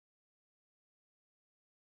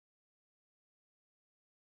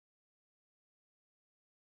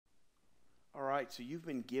All right, so you've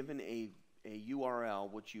been given a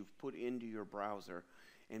URL which you've put into your browser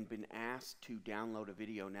and been asked to download a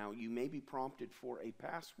video. Now, you may be prompted for a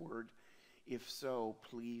password. If so,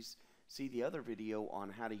 please see the other video on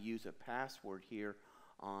how to use a password here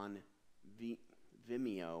on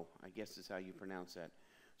Vimeo, I guess is how you pronounce that.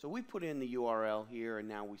 So we put in the URL here, and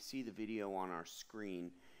now we see the video on our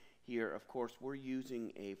screen. Here, of course, we're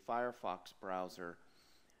using a Firefox browser.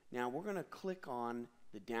 Now we're going to click on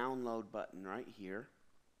the download button right here,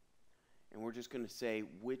 and we're just going to say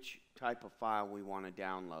which type of file we want to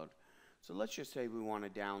download. So let's just say we want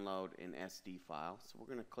to download an SD file. So we're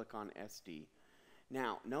going to click on SD.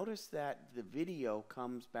 Now notice that the video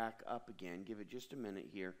comes back up again. Give it just a minute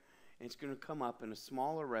here, and it's going to come up in a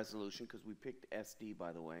smaller resolution because we picked SD,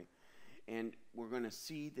 by the way, and we're going to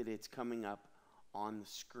see that it's coming up on the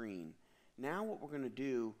screen. Now what we're going to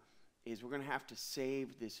do is we're going to have to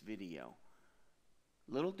save this video.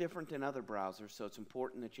 A little different than other browsers, so it's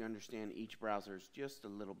important that you understand each browser is just a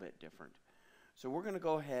little bit different. So we're going to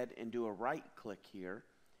go ahead and do a right click here,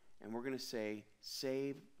 and we're going to say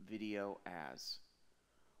Save Video As.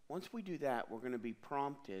 Once we do that, we're going to be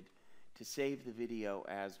prompted to save the video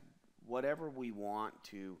as whatever we want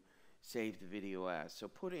to save the video as. So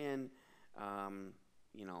put in,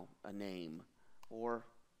 a name, or,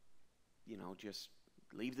 just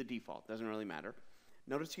leave the default. Doesn't really matter.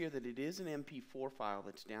 Notice here that it is an MP4 file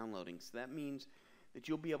that's downloading, so that means that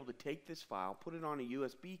you'll be able to take this file, put it on a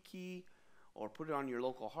USB key, or put it on your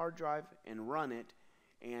local hard drive and run it,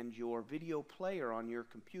 and your video player on your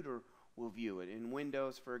computer will view it. In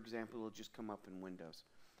Windows, for example, it'll just come up in Windows.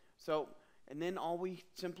 So, and then all we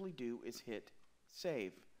simply do is hit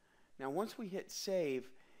save. Now once we hit save,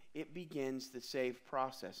 it begins the save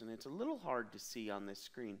process, and it's a little hard to see on this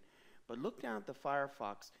screen, but look down at the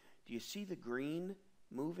Firefox. Do you see the green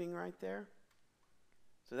moving right there?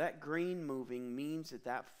 So that green moving means that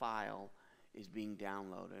that file is being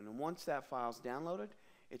downloaded, and once that file's downloaded,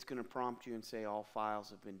 it's going to prompt you and say all files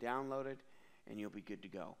have been downloaded, and you'll be good to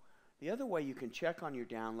go. The other way you can check on your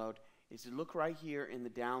download is to look right here in the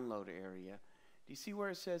download area. Do you see where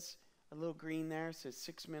it says a little green there? It says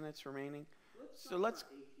 6 minutes remaining. Let's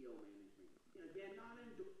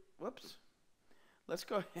whoops. Let's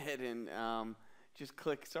go ahead and just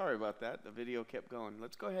click. Sorry about that. The video kept going.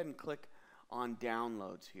 Let's go ahead and click on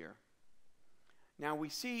downloads here. Now we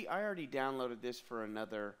see I already downloaded this for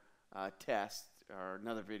another test or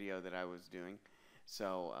another video that I was doing.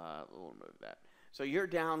 So we'll remove that. So your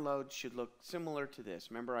download should look similar to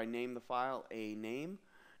this. Remember, I named the file a name.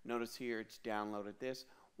 Notice here it's downloaded this.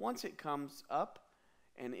 Once it comes up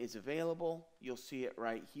and is available, you'll see it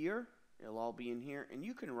right here. It'll all be in here, and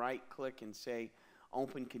you can right click and say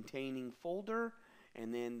open containing folder,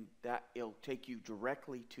 and then it'll take you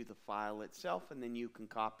directly to the file itself, and then you can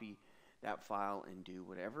copy that file and do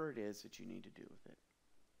whatever it is that you need to do with it.